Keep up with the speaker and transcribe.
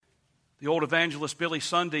The old evangelist Billy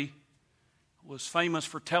Sunday was famous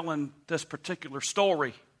for telling this particular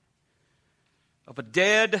story of a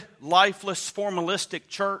dead, lifeless, formalistic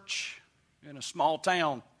church in a small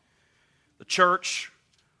town. The church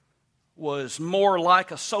was more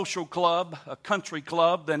like a social club, a country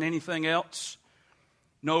club, than anything else.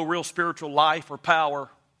 No real spiritual life or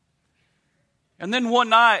power. And then one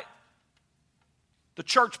night, the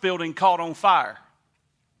church building caught on fire.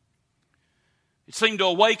 It seemed to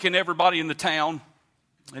awaken everybody in the town,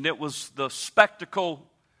 and it was the spectacle.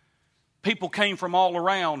 People came from all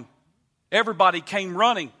around. Everybody came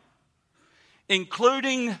running,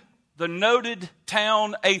 including the noted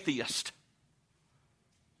town atheist.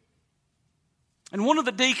 And one of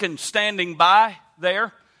the deacons standing by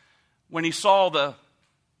there, when he saw the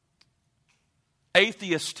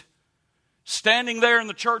atheist standing there in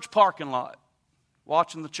the church parking lot,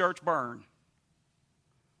 watching the church burn,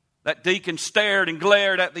 that deacon stared and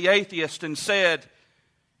glared at the atheist and said,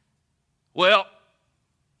 "Well,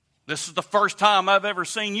 this is the first time I've ever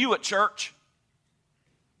seen you at church."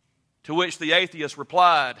 To which the atheist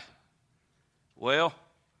replied, "Well,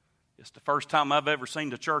 it's the first time I've ever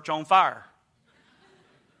seen the church on fire."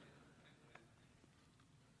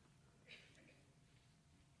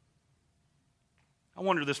 I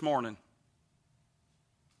wonder this morning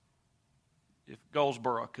if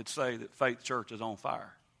Goldsboro could say that Faith Church is on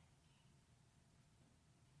fire.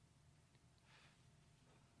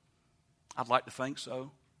 I'd like to think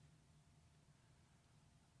so.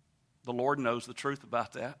 The Lord knows the truth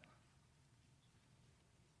about that.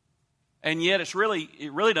 And yet it really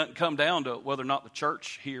doesn't come down to whether or not the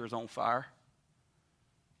church here is on fire.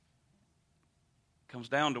 It comes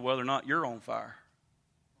down to whether or not you're on fire.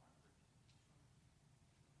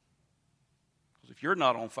 Because if you're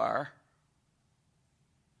not on fire,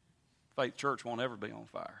 Faith Church won't ever be on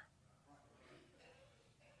fire.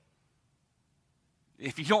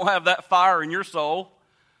 If you don't have that fire in your soul,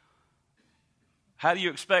 how do you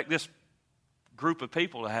expect this group of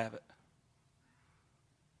people to have it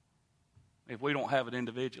if we don't have it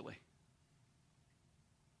individually?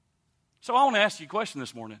 So I want to ask you a question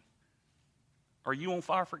this morning. Are you on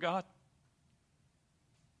fire for God?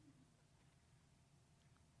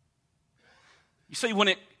 You see, when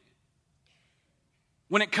it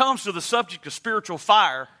comes to the subject of spiritual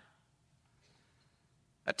fire,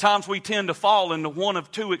 at times we tend to fall into one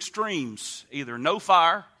of two extremes, either no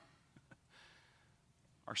fire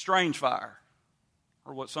or strange fire,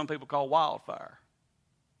 or what some people call wildfire.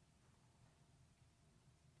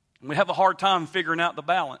 And we have a hard time figuring out the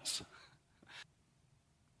balance.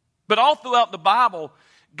 But all throughout the Bible,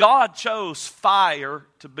 God chose fire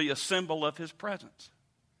to be a symbol of His presence.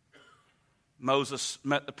 Moses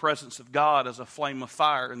met the presence of God as a flame of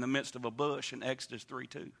fire in the midst of a bush in Exodus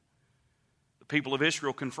 3:2. The people of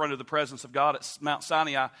Israel confronted the presence of God at Mount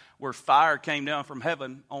Sinai, where fire came down from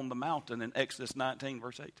heaven on the mountain in Exodus 19,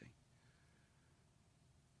 verse 18.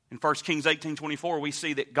 In 1 Kings 18:24, we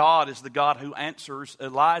see that God is the God who answers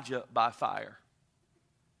Elijah by fire.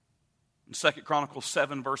 In 2 Chronicles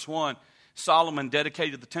 7, verse 1, Solomon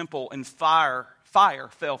dedicated the temple, and fire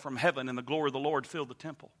fell from heaven, and the glory of the Lord filled the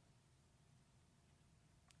temple.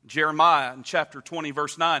 Jeremiah in chapter 20,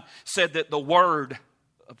 verse 9, said that the word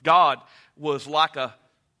of God was like a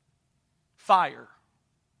fire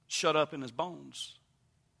shut up in his bones.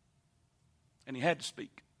 And he had to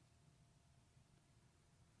speak.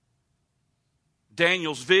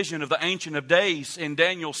 Daniel's vision of the Ancient of Days in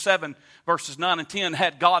Daniel 7, verses 9 and 10,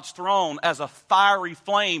 had God's throne as a fiery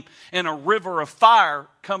flame and a river of fire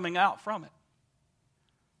coming out from it.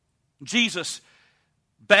 Jesus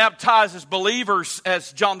baptizes believers,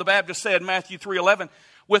 as John the Baptist said in Matthew 3:11,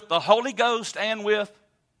 with the Holy Ghost and with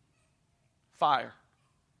fire.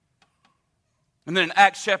 And then in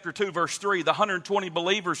Acts chapter 2, verse 3, the 120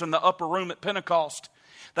 believers in the upper room at Pentecost,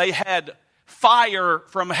 they had fire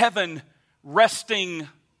from heaven resting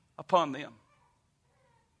upon them.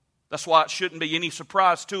 That's why it shouldn't be any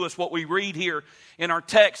surprise to us what we read here in our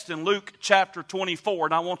text in Luke chapter 24.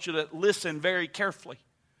 And I want you to listen very carefully.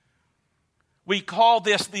 We call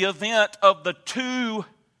this the event of the two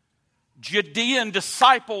Judean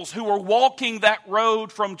disciples who were walking that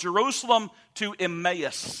road from Jerusalem to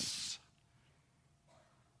Emmaus.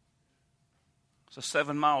 It's a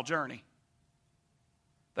 7-mile journey.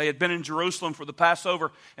 They had been in Jerusalem for the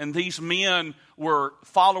Passover, and these men were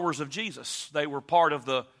followers of Jesus. They were part of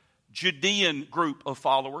the Judean group of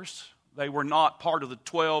followers. They were not part of the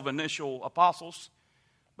 12 initial apostles,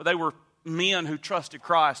 but they were men who trusted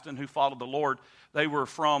Christ and who followed the Lord. They were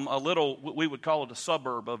from a little, we would call it a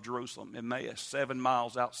suburb of Jerusalem, Emmaus, 7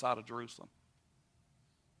 miles outside of Jerusalem.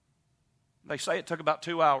 They say it took about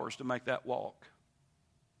 2 hours to make that walk.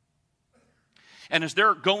 And as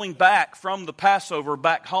they're going back from the Passover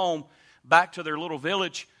back home, back to their little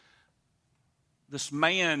village, this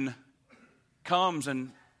man comes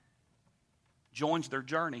and joins their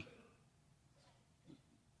journey.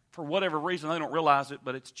 For whatever reason, they don't realize it,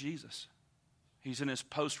 but it's Jesus. He's in his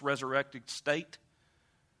post-resurrected state.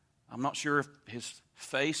 I'm not sure if his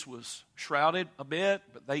face was shrouded a bit,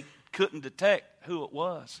 but they couldn't detect who it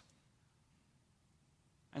was.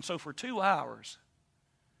 And so for 2 hours,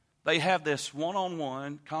 they have this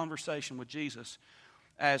one-on-one conversation with Jesus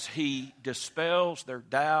as he dispels their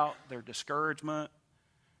doubt, their discouragement.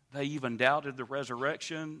 They even doubted the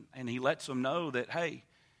resurrection, and he lets them know that, hey,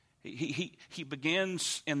 he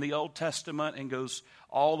begins in the Old Testament and goes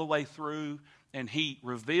all the way through, and he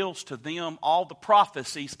reveals to them all the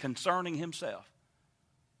prophecies concerning himself.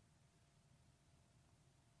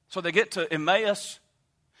 So they get to Emmaus,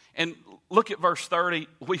 and look at verse 30.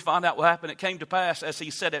 We find out what happened. It came to pass, as he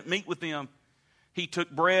sat at meat with them, he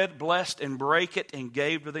took bread, blessed and brake it, and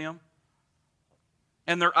gave to them.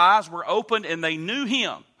 And their eyes were opened, and they knew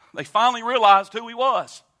him. They finally realized who he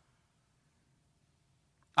was.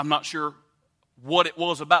 I'm not sure what it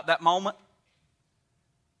was about that moment.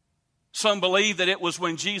 Some believe that it was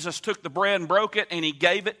when Jesus took the bread and broke it, and he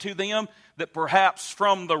gave it to them, that perhaps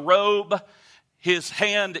from the robe his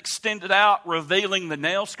hand extended out, revealing the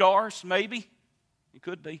nail scars, maybe. It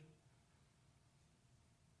could be.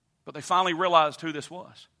 But they finally realized who this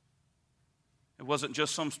was. It wasn't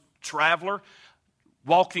just some traveler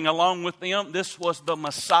walking along with them. This was the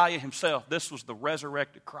Messiah himself. This was the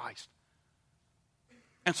resurrected Christ.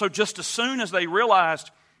 And so just as soon as they realized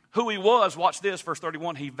who he was, watch this, verse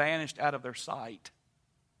 31, he vanished out of their sight.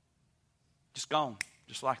 Just gone,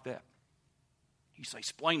 just like that. You say,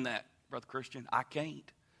 explain that, Brother Christian. I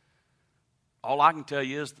can't. All I can tell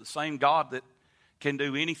you is the same God that can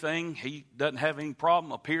do anything, he doesn't have any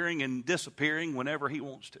problem appearing and disappearing whenever he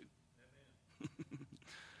wants to.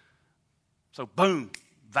 So boom,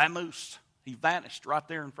 vamoose. He vanished right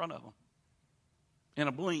there in front of them in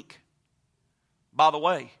a blink. By the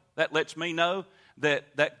way, that lets me know that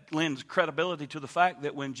lends credibility to the fact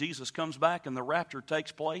that when Jesus comes back and the rapture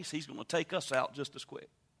takes place, he's going to take us out just as quick.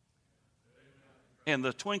 In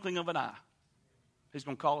the twinkling of an eye, he's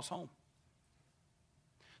going to call us home.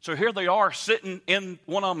 So here they are sitting in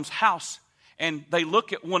one of them's house, and they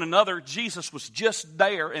look at one another. Jesus was just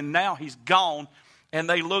there, and now he's gone. And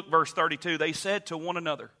they look, verse 32, they said to one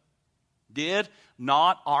another, did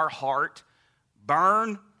not our heart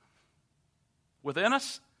burn within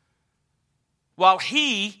us while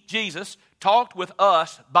he, Jesus, talked with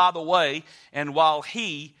us by the way, and while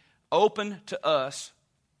he opened to us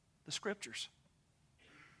the Scriptures?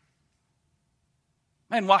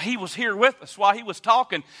 Man, while he was here with us, while he was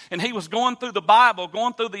talking, and he was going through the Bible,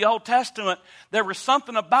 going through the Old Testament, there was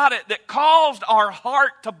something about it that caused our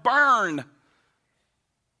heart to burn.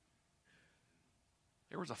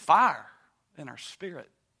 There was a fire in our spirit,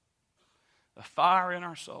 a fire in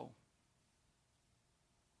our soul.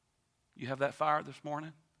 You have that fire this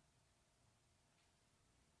morning?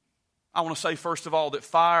 I want to say, first of all, that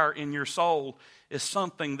fire in your soul is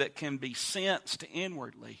something that can be sensed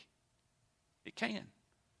inwardly. It can.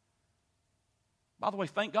 By the way,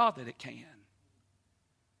 thank God that it can.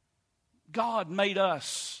 God made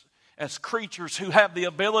us as creatures who have the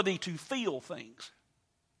ability to feel things.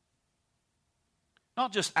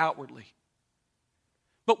 Not just outwardly,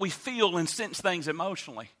 but we feel and sense things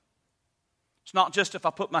emotionally. It's not just if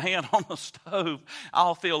I put my hand on the stove,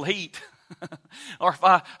 I'll feel heat. Or if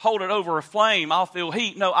I hold it over a flame, I'll feel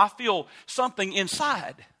heat. No, I feel something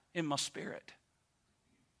inside in my spirit.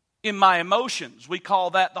 In my emotions, we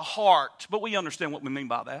call that the heart. But we understand what we mean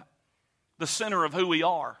by that. The center of who we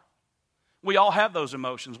are. We all have those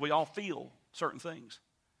emotions. We all feel certain things.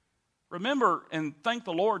 Remember and thank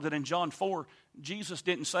the Lord that in John 4, Jesus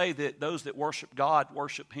didn't say that those that worship God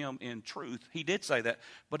worship him in truth. He did say that,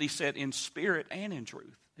 but he said in spirit and in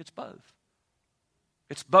truth. It's both.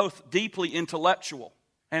 It's both deeply intellectual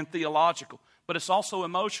and theological, but it's also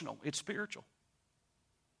emotional. It's spiritual.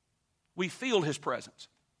 We feel his presence.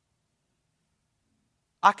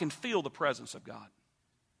 I can feel the presence of God.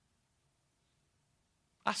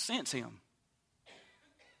 I sense him.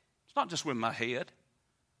 It's not just with my head.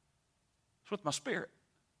 It's with my spirit.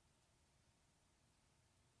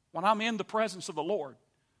 When I'm in the presence of the Lord,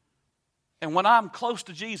 and when I'm close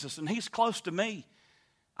to Jesus and he's close to me,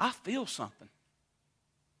 I feel something.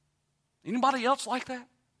 Anybody else like that?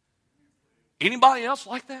 Anybody else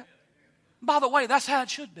like that? By the way, that's how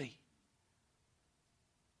it should be.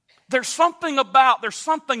 there's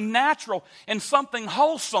something natural and something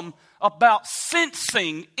wholesome about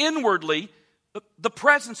sensing inwardly the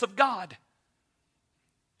presence of God.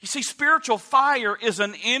 You see, spiritual fire is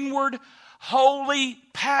an inward, holy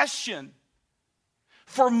passion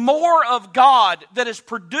for more of God that is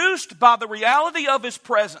produced by the reality of His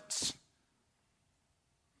presence.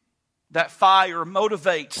 That fire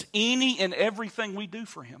motivates any and everything we do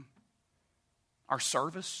for Him. Our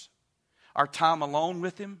service, our time alone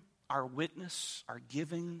with Him, our witness, our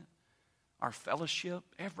giving, our fellowship,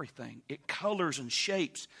 everything. It colors and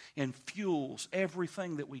shapes and fuels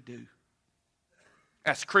everything that we do.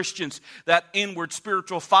 As Christians, that inward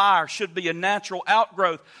spiritual fire should be a natural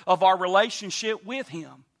outgrowth of our relationship with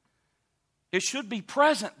Him. It should be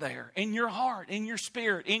present there in your heart, in your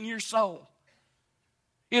spirit, in your soul.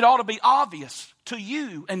 It ought to be obvious to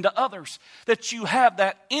you and to others that you have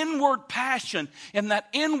that inward passion and that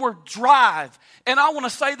inward drive. And I want to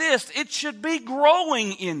say this, it should be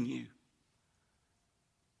growing in you.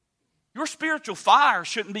 Your spiritual fire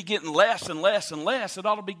shouldn't be getting less and less and less. It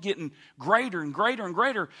ought to be getting greater and greater and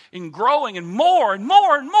greater and growing and more and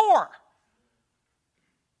more and more.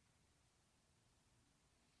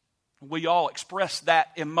 We all express that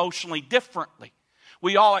emotionally differently.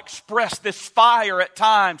 We all express this fire at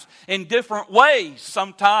times in different ways.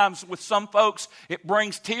 Sometimes with some folks, it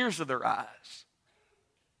brings tears to their eyes.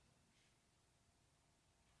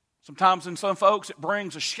 Sometimes in some folks, it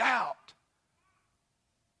brings a shout.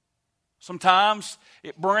 Sometimes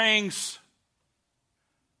it brings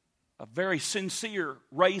a very sincere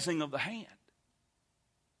raising of the hand.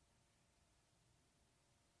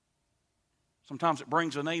 Sometimes it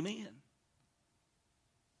brings an amen.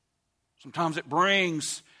 Sometimes it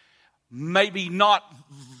brings, maybe not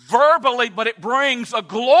verbally, but it brings a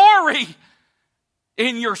glory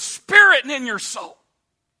in your spirit and in your soul.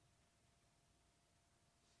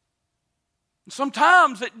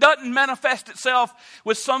 Sometimes it doesn't manifest itself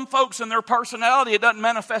with some folks in their personality. It doesn't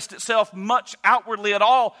manifest itself much outwardly at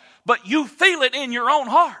all, but you feel it in your own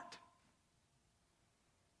heart.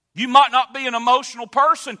 You might not be an emotional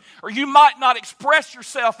person, or you might not express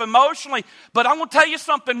yourself emotionally, but I'm going to tell you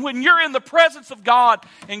something. When you're in the presence of God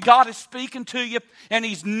and God is speaking to you and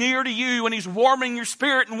He's near to you and He's warming your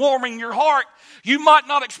spirit and warming your heart, you might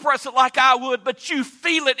not express it like I would, but you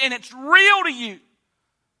feel it and it's real to you.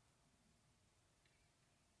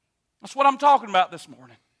 That's what I'm talking about this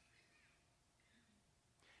morning.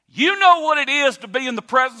 You know what it is to be in the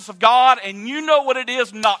presence of God, and you know what it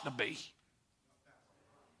is not to be.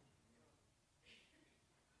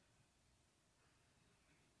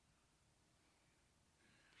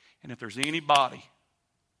 And if there's anybody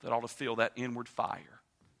that ought to feel that inward fire,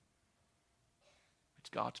 it's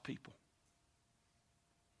God's people.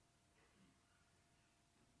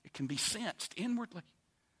 It can be sensed inwardly.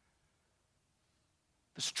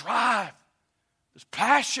 This drive, this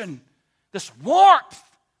passion, this warmth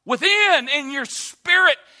within, in your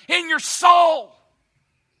spirit, in your soul.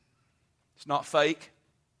 It's not fake.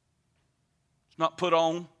 It's not put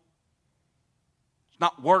on. It's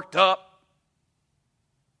not worked up.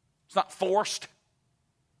 It's not forced.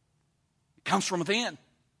 It comes from within.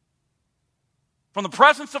 From the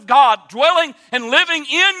presence of God dwelling and living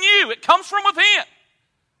in you. It comes from within.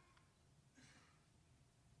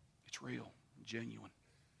 It's real, genuine.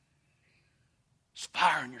 It's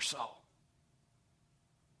fire in your soul.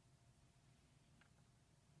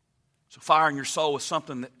 So fire in your soul is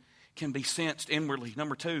something that can be sensed inwardly.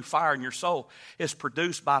 Number two, fire in your soul is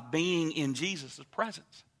produced by being in Jesus'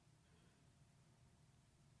 presence.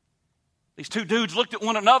 These two dudes looked at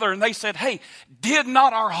one another and they said, hey, did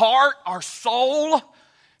not our heart, our soul,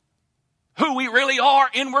 who we really are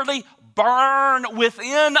inwardly, burn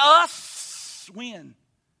within us? When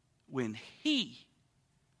He,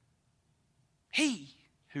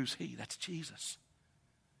 who's He? That's Jesus.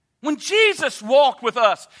 When Jesus walked with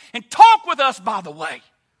us and talked with us by the way.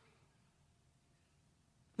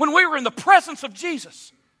 When we were in the presence of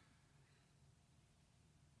Jesus.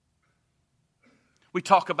 We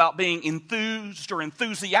talk about being enthused or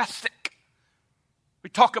enthusiastic. We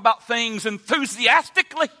talk about things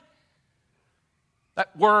enthusiastically.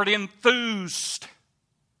 That word enthused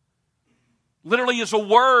literally is a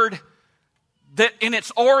word that in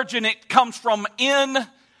its origin it comes from in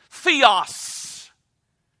theos.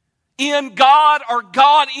 In God or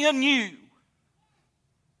God in you.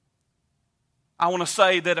 I want to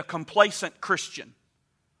say that a complacent Christian,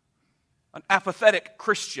 an apathetic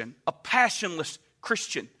Christian, a passionless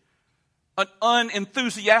Christian, an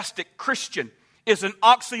unenthusiastic Christian is an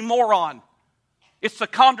oxymoron. It's a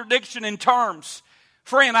contradiction in terms.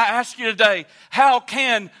 Friend, I ask you today, how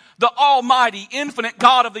can the almighty, infinite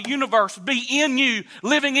God of the universe be in you,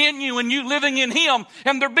 living in you, and you living in Him,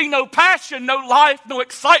 and there be no passion, no life, no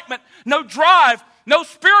excitement, no drive, no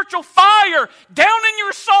spiritual fire down in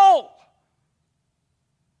your soul?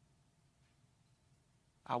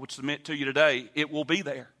 I would submit to you today, it will be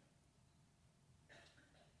there.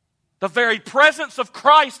 The very presence of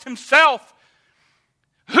Christ Himself,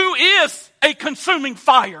 who is a consuming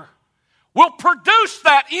fire, will produce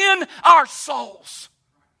that in our souls.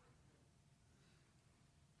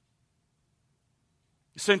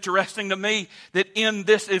 It's interesting to me that in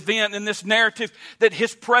this event, in this narrative, that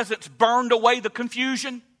His presence burned away the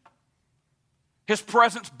confusion. His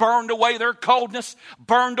presence burned away their coldness,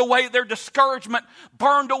 burned away their discouragement,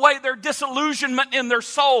 burned away their disillusionment in their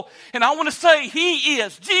soul. And I want to say, He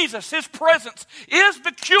is, Jesus, His presence is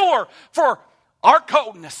the cure for our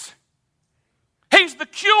coldness. He's the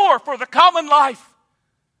cure for the common life.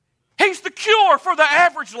 He's the cure for the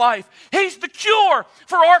average life. He's the cure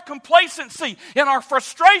for our complacency and our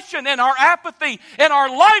frustration and our apathy and our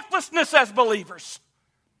lifelessness as believers.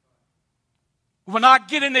 When I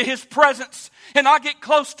get into His presence and I get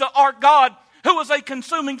close to our God, who is a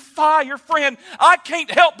consuming fire, friend, I can't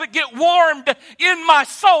help but get warmed in my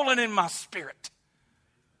soul and in my spirit.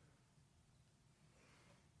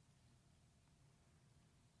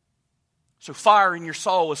 So fire in your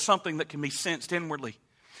soul is something that can be sensed inwardly.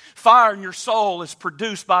 Fire in your soul is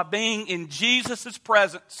produced by being in Jesus'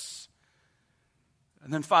 presence.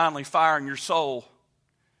 And then finally, fire in your soul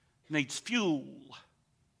needs fuel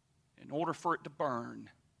in order for it to burn.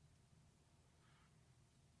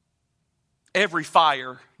 Every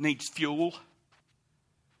fire needs fuel.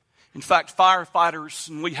 In fact, firefighters,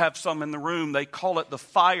 and we have some in the room, they call it the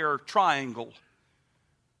fire triangle.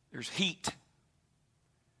 There's heat,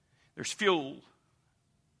 there's fuel,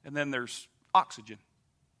 and then there's oxygen.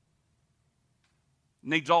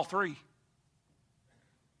 Needs all three.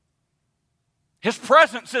 His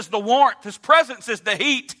presence is the warmth. His presence is the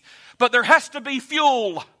heat. But there has to be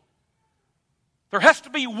fuel. There has to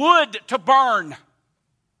be wood to burn.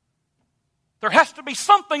 There has to be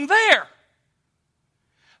something there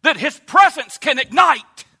that His presence can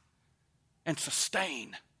ignite and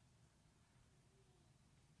sustain.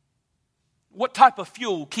 What type of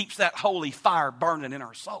fuel keeps that holy fire burning in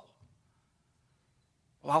our soul?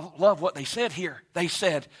 Well, I love what they said here. They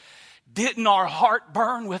said, didn't our heart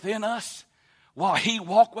burn within us while He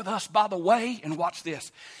walked with us by the way? And watch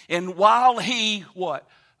this. And while He, what?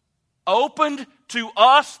 Opened to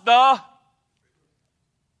us the... I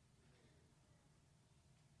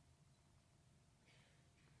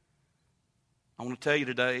want to tell you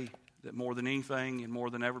today that more than anything and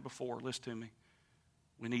more than ever before, listen to me,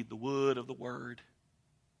 we need the wood of the Word.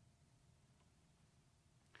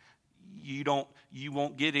 You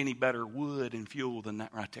won't get any better wood and fuel than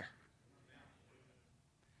that right there.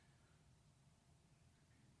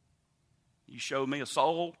 You show me a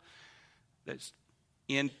soul that's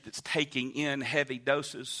taking in heavy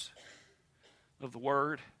doses of the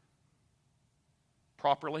Word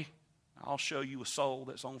properly, I'll show you a soul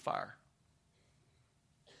that's on fire.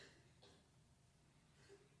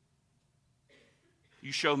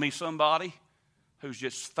 You show me somebody who's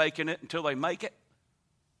just faking it until they make it,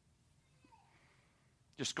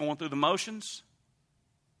 just going through the motions.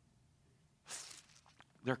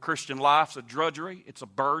 Their Christian life's a drudgery, it's a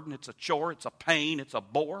burden, it's a chore, it's a pain, it's a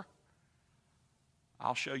bore.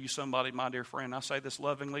 I'll show you somebody, my dear friend, I say this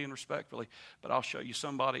lovingly and respectfully, but I'll show you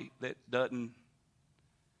somebody that doesn't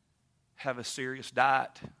have a serious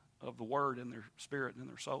diet of the Word in their spirit and in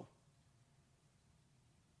their soul.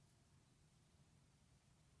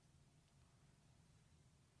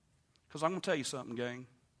 Because I'm going to tell you something, gang.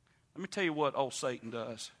 Let me tell you what old Satan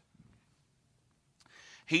does.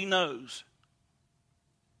 He knows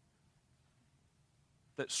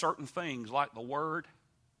that certain things like the Word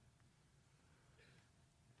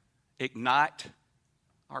ignite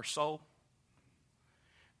our soul.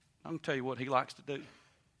 I'm going to tell you what he likes to do.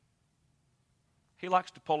 He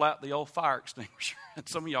likes to pull out the old fire extinguisher. And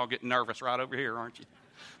some of y'all getting nervous right over here, aren't you?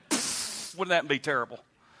 Wouldn't that be terrible?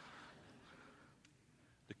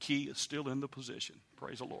 The key is still in the position.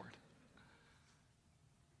 Praise the Lord.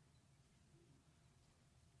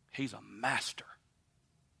 He's a master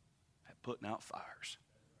at putting out fires.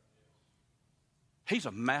 He's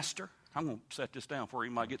a master. I'm going to set this down before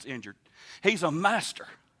anybody gets injured. He's a master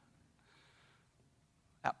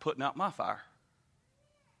at putting out my fire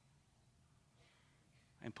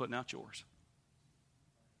and putting out yours.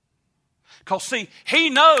 Because, see, he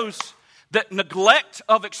knows that neglect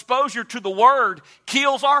of exposure to the Word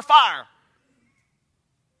kills our fire.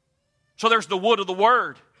 So there's the wood of the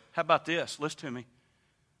Word. How about this? Listen to me.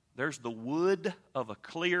 There's the wood of a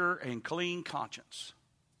clear and clean conscience.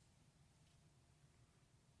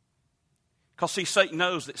 Because see, Satan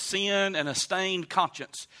knows that sin and a stained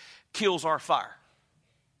conscience kills our fire.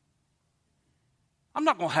 I'm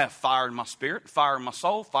not going to have fire in my spirit, fire in my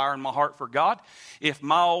soul, fire in my heart for God, if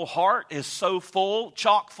my old heart is so full,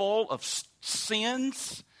 chock full of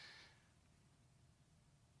sins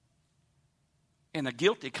and a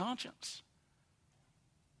guilty conscience.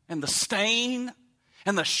 And the stain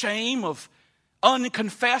and the shame of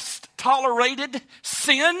unconfessed, tolerated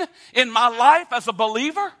sin in my life as a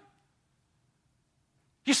believer.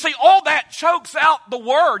 You see, all that chokes out the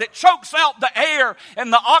Word. It chokes out the air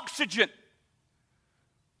and the oxygen.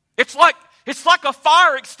 It's like a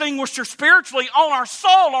fire extinguisher spiritually on our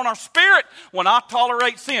soul, on our spirit, when I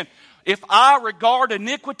tolerate sin. If I regard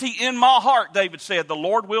iniquity in my heart, David said, the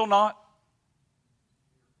Lord will not.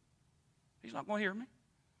 He's not going to hear me.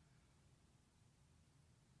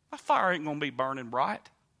 My fire ain't going to be burning bright.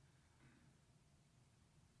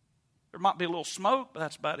 There might be a little smoke, but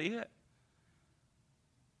that's about it.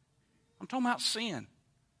 I'm talking about sin.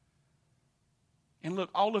 And look,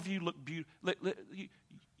 all of you look beautiful.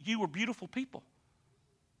 You were beautiful people.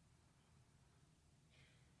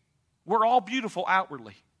 We're all beautiful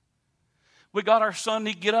outwardly. We got our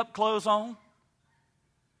Sunday get up clothes on.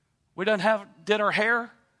 We did our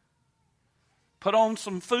hair. Put on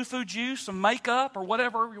some foo-foo juice, some makeup, or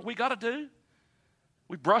whatever we got to do.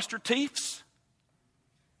 We brushed our teeths.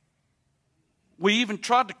 We even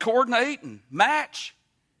tried to coordinate and match.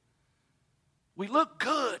 We look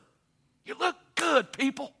good. You look good,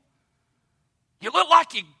 people. You look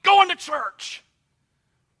like you're going to church.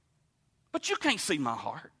 But you can't see my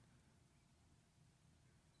heart.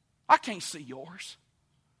 I can't see yours.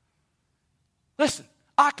 Listen,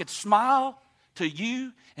 I could smile to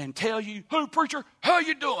you and tell you, "Hey, preacher, how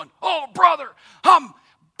you doing? Oh, brother, I'm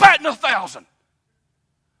batting 1,000.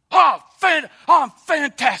 Oh, I'm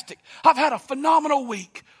fantastic. I've had a phenomenal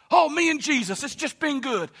week. Oh, me and Jesus, it's just been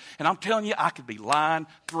good." And I'm telling you, I could be lying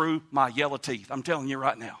through my yellow teeth. I'm telling you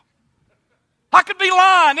right now. I could be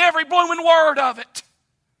lying every blooming word of it.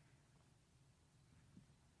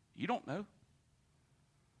 You don't know.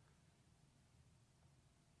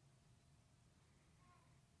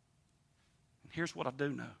 Here's what I do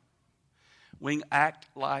know. We can act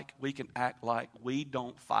like we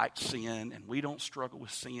don't fight sin, and we don't struggle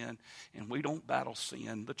with sin, and we don't battle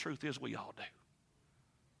sin. The truth is we all do.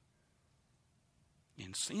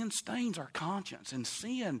 And sin stains our conscience, and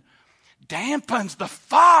sin dampens the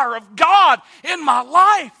fire of God in my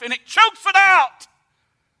life, and it chokes it out.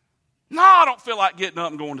 No, I don't feel like getting up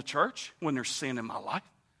and going to church when there's sin in my life.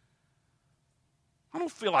 I don't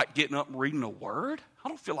feel like getting up and reading the Word. I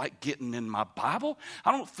don't feel like getting in my Bible.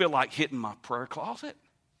 I don't feel like hitting my prayer closet.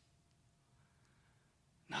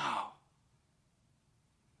 No.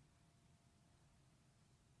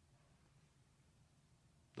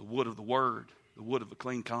 The wood of the Word, the wood of a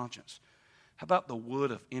clean conscience. How about the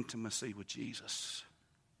wood of intimacy with Jesus?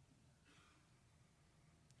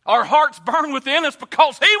 Our hearts burn within us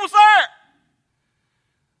because He was there.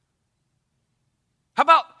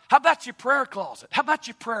 How about your prayer closet? How about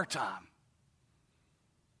your prayer time?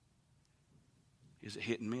 Is it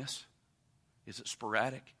hit and miss? Is it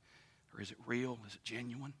sporadic? Or is it real? Is it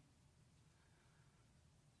genuine?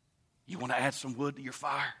 You want to add some wood to your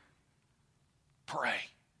fire? Pray.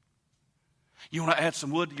 You want to add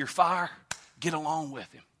some wood to your fire? Get along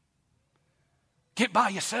with Him. Get by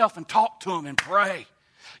yourself and talk to Him and pray.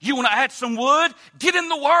 You want to add some wood? Get in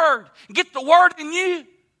the Word. Get the Word in you.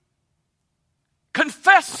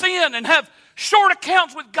 Confess sin and have short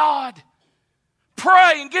accounts with God.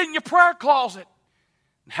 Pray and get in your prayer closet.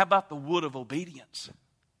 And how about the wood of obedience?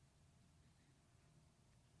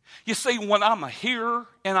 You see, when I'm a hearer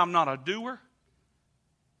and I'm not a doer,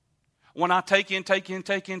 when I take in,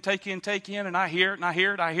 and I hear it,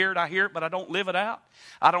 but I don't live it out,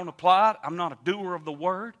 I don't apply it, I'm not a doer of the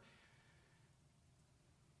Word,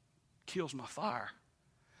 it kills my fire.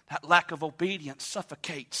 That lack of obedience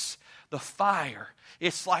suffocates the fire.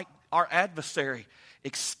 It's like our adversary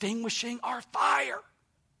extinguishing our fire.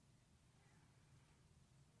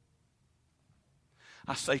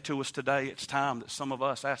 I say to us today, it's time that some of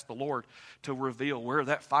us ask the Lord to reveal where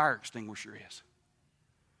that fire extinguisher is.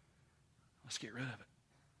 Let's get rid of it.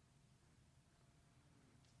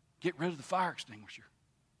 Get rid of the fire extinguisher.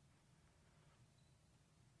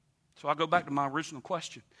 So I go back to my original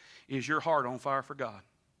question. Is your heart on fire for God?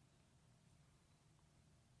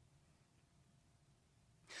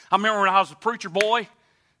 I remember when I was a preacher boy,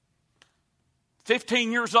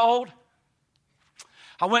 15 years old,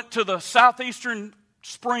 I went to the Southeastern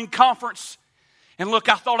Spring Conference, and look,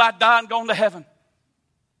 I thought I'd die and gone to heaven.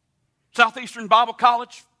 Southeastern Bible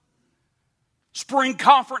College, Spring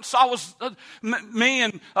Conference. I was, me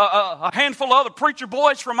and a handful of other preacher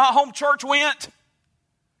boys from my home church went.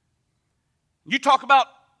 You talk about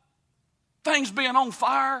things being on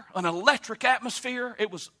fire, an electric atmosphere.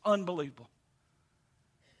 It was unbelievable.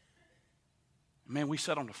 Man, we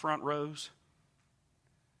sat on the front rows.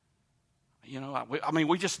 You know,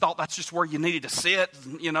 we just thought that's just where you needed to sit.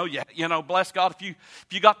 You know, bless God, if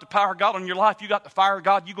you got the power of God in your life, you got the fire of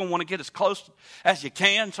God, you're going to want to get as close as you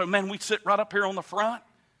can. So, man, we sit right up here on the front.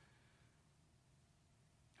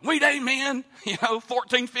 We'd amen,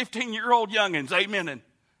 14, 15-year-old youngins, amen, and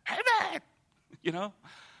amen,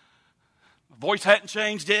 voice hadn't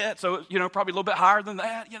changed yet, so, probably a little bit higher than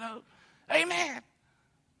that, amen.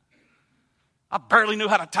 I barely knew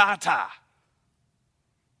how to tie a tie.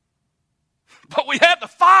 But we had the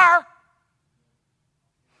fire.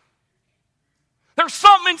 There's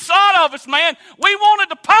something inside of us, man. We wanted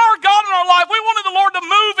the power of God in our life. We wanted the Lord to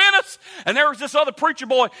move in us. And there was this other preacher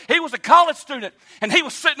boy. He was a college student. And he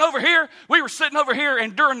was sitting over here. We were sitting over here.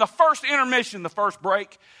 And during the first intermission, the first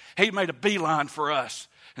break, he made a beeline for us.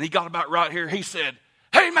 And he got about right here. He said,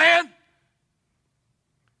 "Hey, man,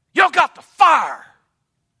 y'all got the fire.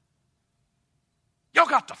 Y'all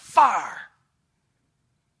got the fire."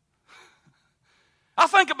 I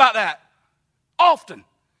think about that often.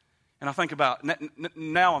 And I think about,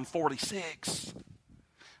 now I'm 46.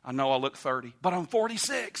 I know I look 30, but I'm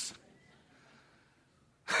 46.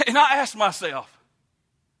 And I ask myself,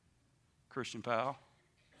 Christian pal,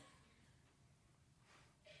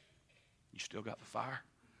 you still got the fire?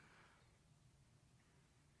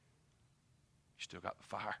 You still got the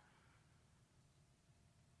fire?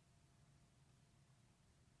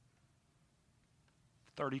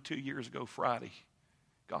 "32 years ago Friday,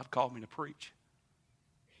 God called me to preach.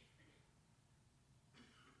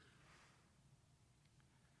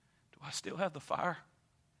 Do I still have the fire?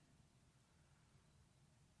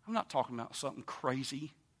 I'm not talking about something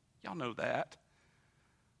crazy. Y'all know that.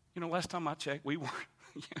 Last time I checked, we were,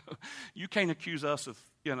 you can't accuse us of,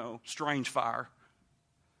 strange fire.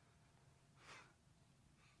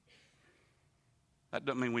 That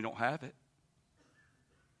doesn't mean we don't have it.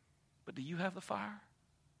 But do you have the fire?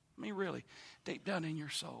 Really, deep down in your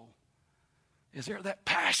soul, is there that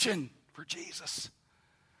passion for Jesus?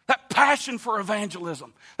 That passion for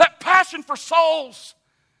evangelism? That passion for souls?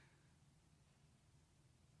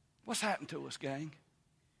 What's happened to us, gang?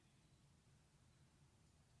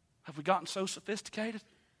 Have we gotten so sophisticated?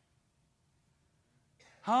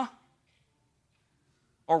 Huh?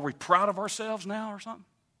 Are we proud of ourselves now or something?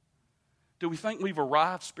 Do we think we've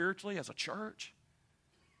arrived spiritually as a church?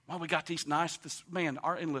 Well, we got these nice, man,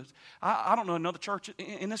 I don't know another church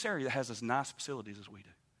in this area that has as nice facilities as we do.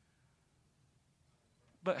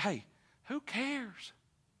 But hey, who cares?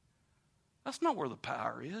 That's not where the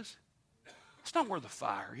power is. That's not where the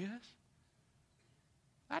fire is.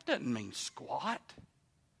 That doesn't mean squat.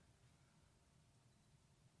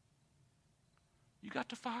 You got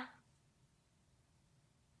the fire?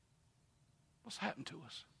 What's happened to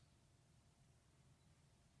us?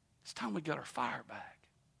 It's time we got our fire back.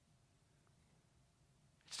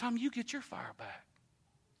 It's time you get your fire back.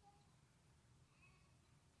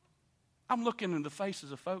 I'm looking in the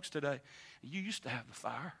faces of folks today. You used to have the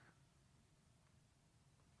fire.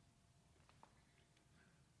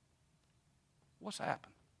 What's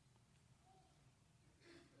happened?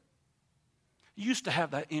 You used to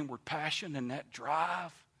have that inward passion and that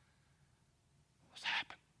drive. What's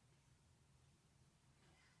happened?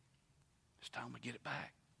 It's time we get it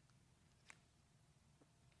back.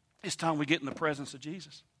 It's time we get in the presence of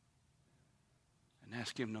Jesus and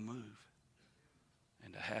ask Him to move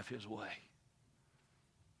and to have His way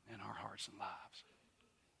in our hearts and lives.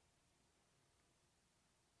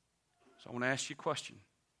 So I want to ask you a question.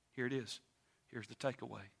 Here it is. Here's the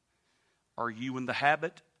takeaway. Are you in the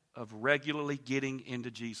habit of regularly getting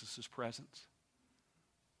into Jesus' presence?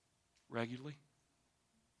 Regularly?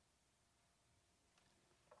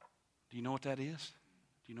 Do you know what that is?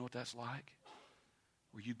 Do you know what that's like?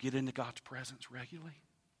 Where you get into God's presence regularly?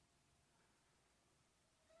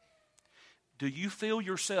 Do you feel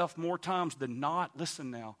yourself more times than not,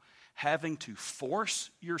 listen now, having to force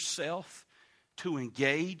yourself to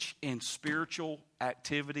engage in spiritual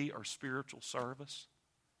activity or spiritual service?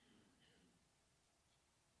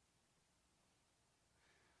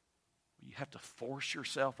 You have to force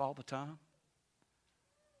yourself all the time?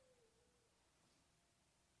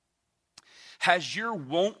 Has your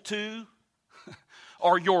want to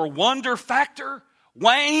or your wonder factor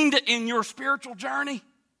waned in your spiritual journey?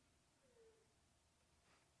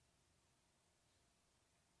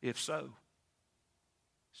 If so,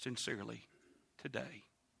 sincerely, today,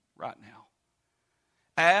 right now,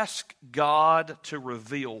 ask God to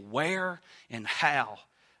reveal where and how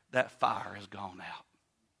that fire has gone out.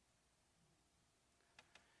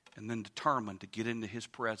 And then determine to get into His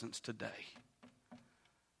presence today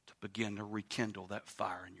to begin to rekindle that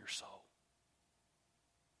fire in your soul.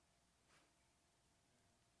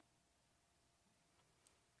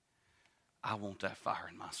 I want that fire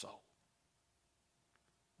in my soul.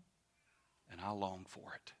 And I long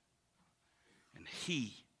for it. And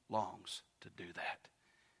He longs to do that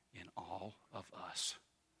in all of us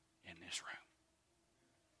in this room.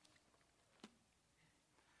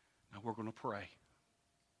 Now we're going to pray.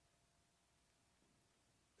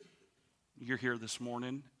 You're here this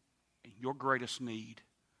morning, and your greatest need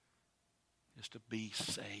is to be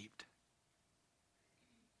saved.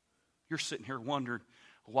 You're sitting here wondering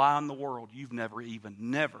why in the world you've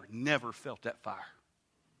never felt that fire.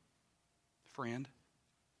 Friend,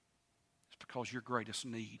 it's because your greatest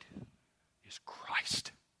need is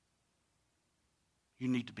Christ. You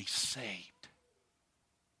need to be saved.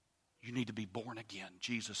 You need to be born again.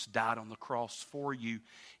 Jesus died on the cross for you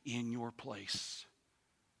in your place.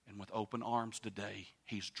 And with open arms today,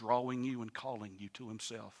 He's drawing you and calling you to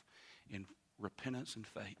Himself in repentance and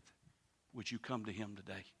faith. Would you come to Him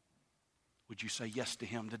today? Would you say yes to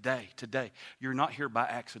Him today? Today. You're not here by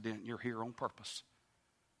accident. You're here on purpose.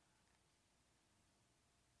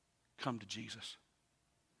 Come to Jesus.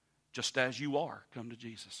 Just as you are, come to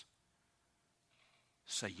Jesus.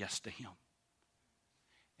 Say yes to Him.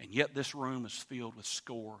 And yet this room is filled with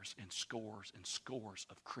scores and scores and scores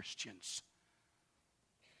of Christians.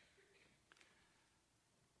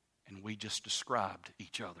 And we just described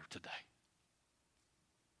each other today.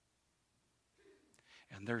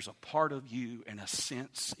 And there's a part of you and a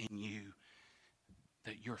sense in you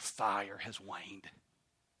that your fire has waned.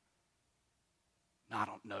 I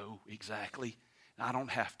don't know exactly. I don't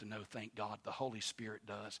have to know, thank God. The Holy Spirit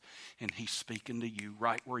does. And He's speaking to you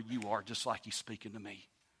right where you are, just like He's speaking to me.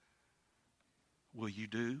 Will you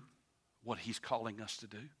do what He's calling us to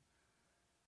do?